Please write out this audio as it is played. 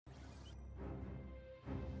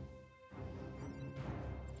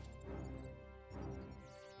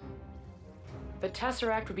The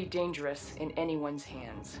Tesseract would be dangerous in anyone's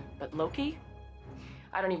hands, but Loki?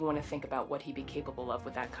 I don't even want to think about what he'd be capable of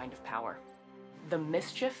with that kind of power. The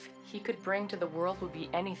mischief he could bring to the world would be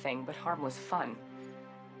anything but harmless fun.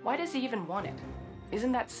 Why does he even want it?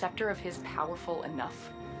 Isn't that scepter of his powerful enough?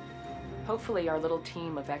 Hopefully our little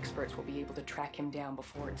team of experts will be able to track him down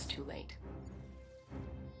before it's too late.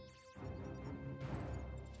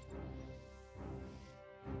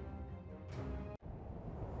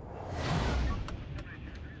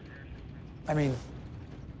 I mean,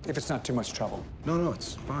 if it's not too much trouble. No,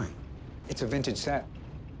 it's fine. It's a vintage set.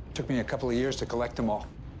 Took me a couple of years to collect them all.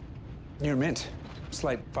 Near mint.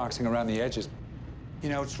 Slight foxing around the edges. You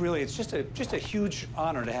know, it's just a huge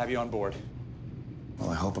honor to have you on board. Well,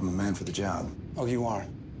 I hope I'm a man for the job. Oh, you are.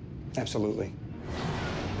 Absolutely.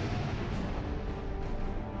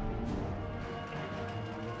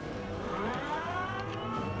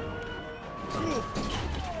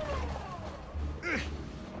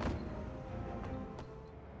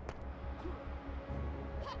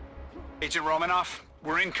 Agent Romanoff,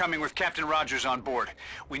 we're incoming with Captain Rogers on board.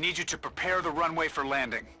 We need you to prepare the runway for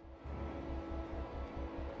landing.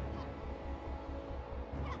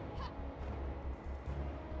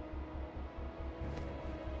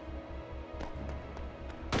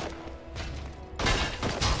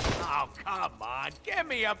 Oh, come on, give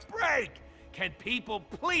me a break! Can people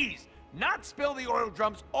please not spill the oil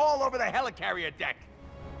drums all over the helicarrier deck?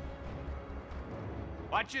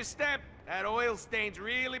 Watch your step. That oil stains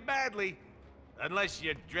really badly. Unless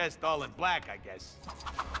you're dressed all in black, I guess.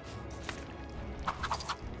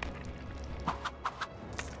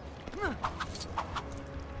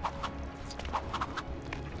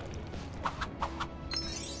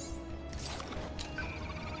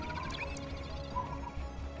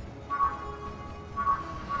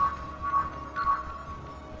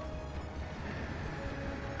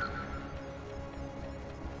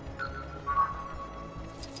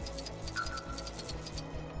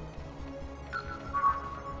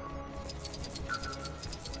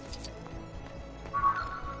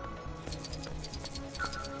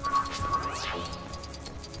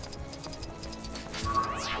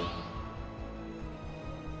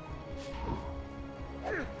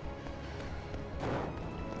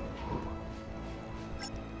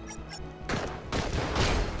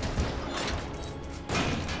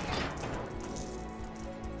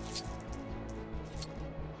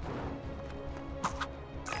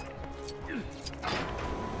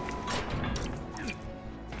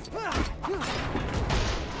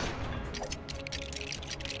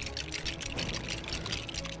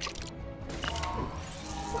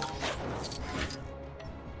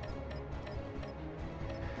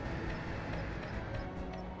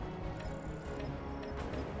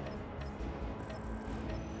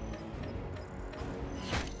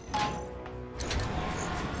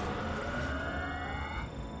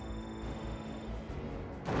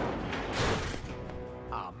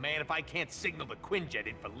 Man, if I can't signal the Quinjet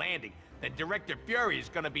in for landing, then Director Fury is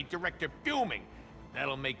gonna be Director Fuming.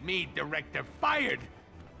 That'll make me Director Fired.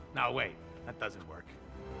 No, wait, that doesn't work.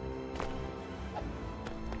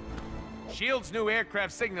 S.H.I.E.L.D's new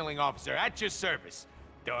aircraft signaling officer at your service.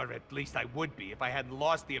 Or at least I would be if I hadn't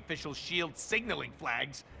lost the official S.H.I.E.L.D. signaling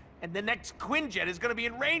flags. And the next Quinjet is gonna be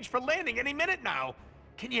in range for landing any minute now.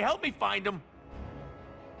 Can you help me find him?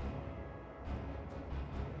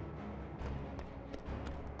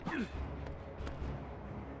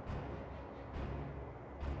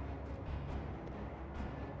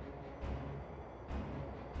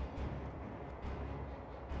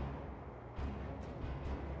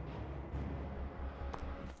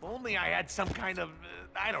 If only I had some kind of,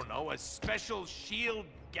 I don't know, a special S.H.I.E.L.D.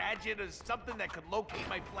 gadget or something that could locate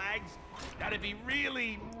my flags. That'd be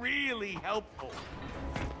really, really helpful.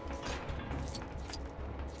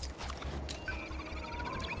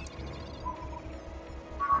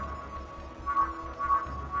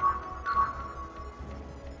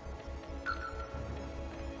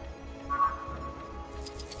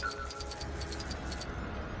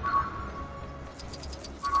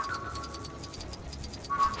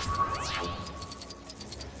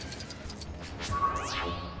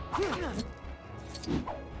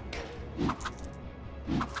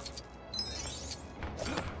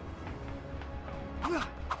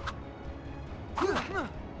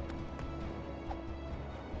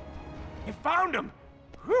 You found him!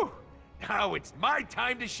 Whew! Now it's my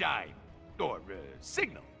time to shine. Or,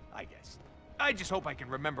 signal, I guess. I just hope I can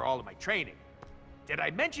remember all of my training. Did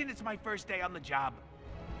I mention it's my first day on the job?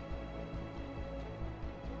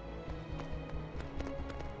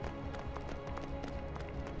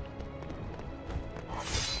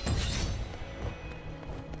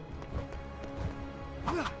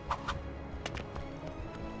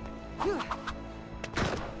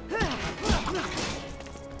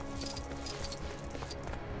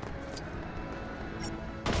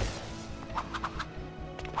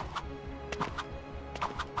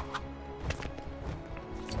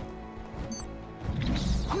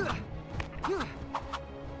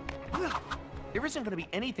 isn't gonna be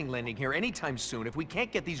anything landing here anytime soon if we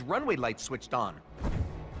can't get these runway lights switched on.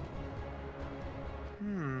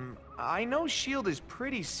 I know S.H.I.E.L.D. is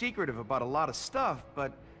pretty secretive about a lot of stuff,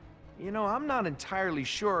 but, you know, I'm not entirely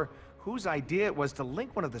sure whose idea it was to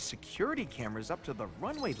link one of the security cameras up to the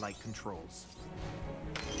runway light controls.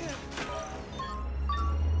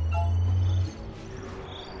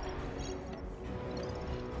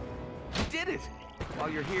 You did it! While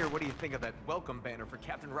you're here, what do you think of that welcome banner for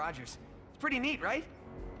Captain Rogers? It's pretty neat, right?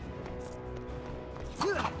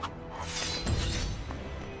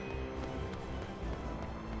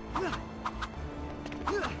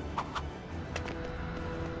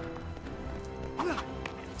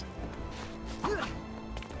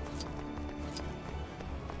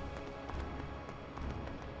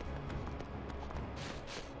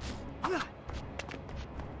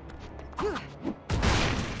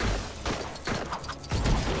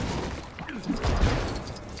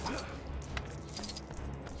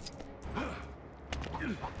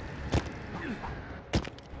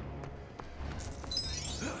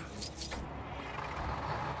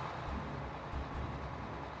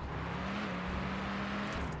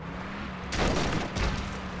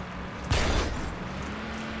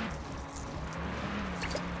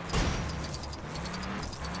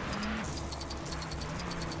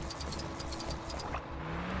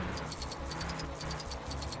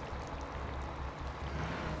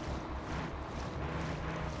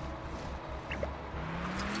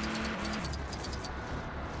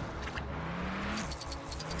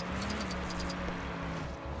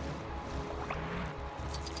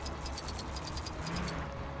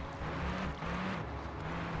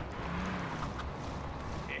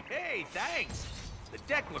 Hey, thanks! The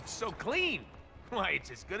deck looks so clean! Why, it's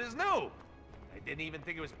as good as new! I didn't even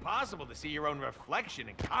think it was possible to see your own reflection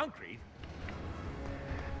in concrete.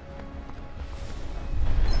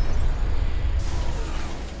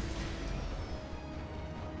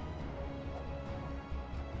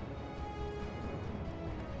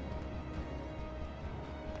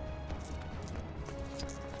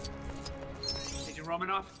 Agent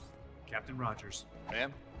Romanoff, Captain Rogers.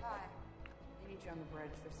 Ma'am? Hi. They need you on the bridge.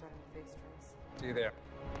 They're starting the face trace. See you there.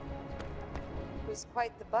 It was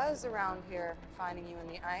quite the buzz around here, finding you in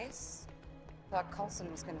the ice. Thought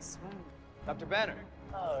Coulson was gonna swim. Dr. Banner.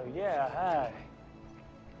 Oh, yeah, hi.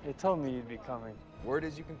 They told me you'd be coming. Word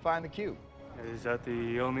is you can find the cube. Is that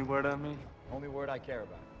the only word on me? Only word I care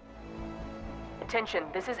about. Attention,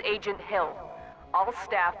 this is Agent Hill. All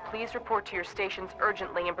staff, please report to your stations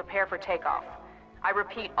urgently and prepare for takeoff. I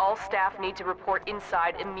repeat, all staff need to report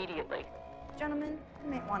inside immediately. Gentlemen,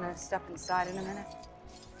 you may want to step inside in a minute.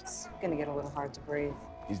 It's gonna get a little hard to breathe.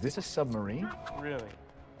 Is this a submarine? Really?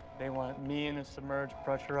 They want me in a submerged,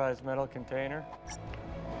 pressurized metal container?